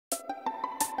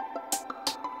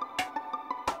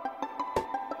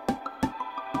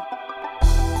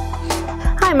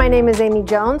Hi, my name is Amy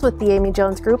Jones with the Amy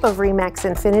Jones Group of RE/MAX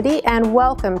Infinity, and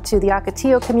welcome to the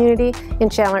Ocotillo community in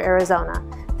Chandler, Arizona.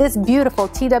 This beautiful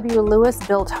T.W. Lewis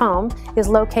built home is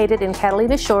located in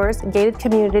Catalina Shores gated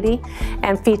community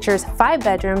and features 5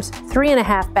 bedrooms,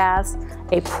 3.5 baths,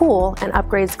 a pool, and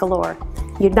upgrades galore.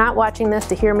 You're not watching this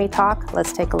to hear me talk.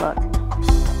 Let's take a look.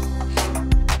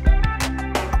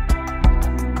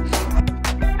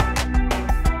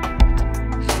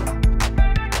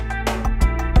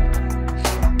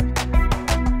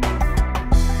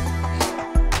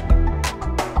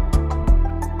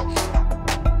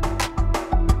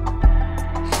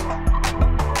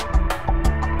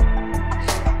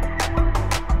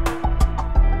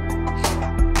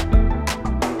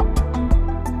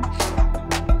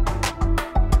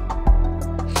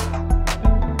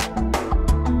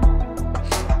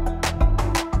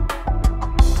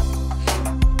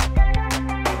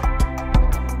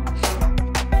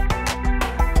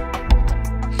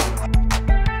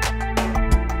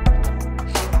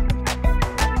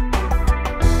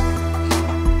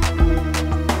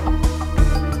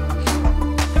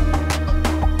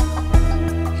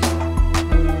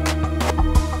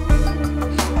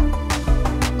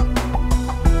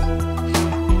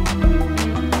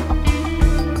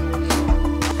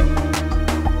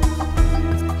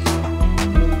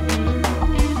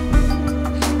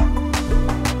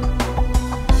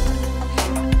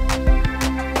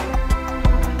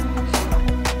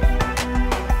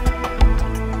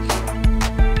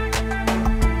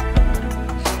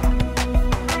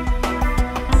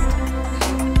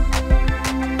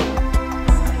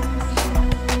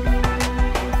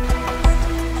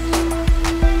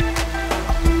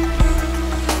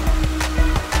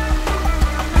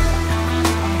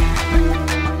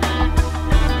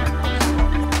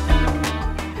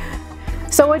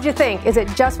 So what'd you think? Is it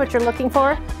just what you're looking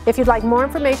for? If you'd like more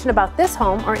information about this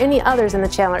home or any others in the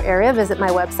Chandler area, visit my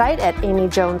website at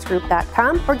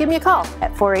amyjonesgroup.com or give me a call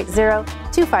at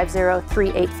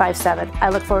 480-250-3857. I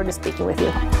look forward to speaking with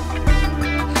you.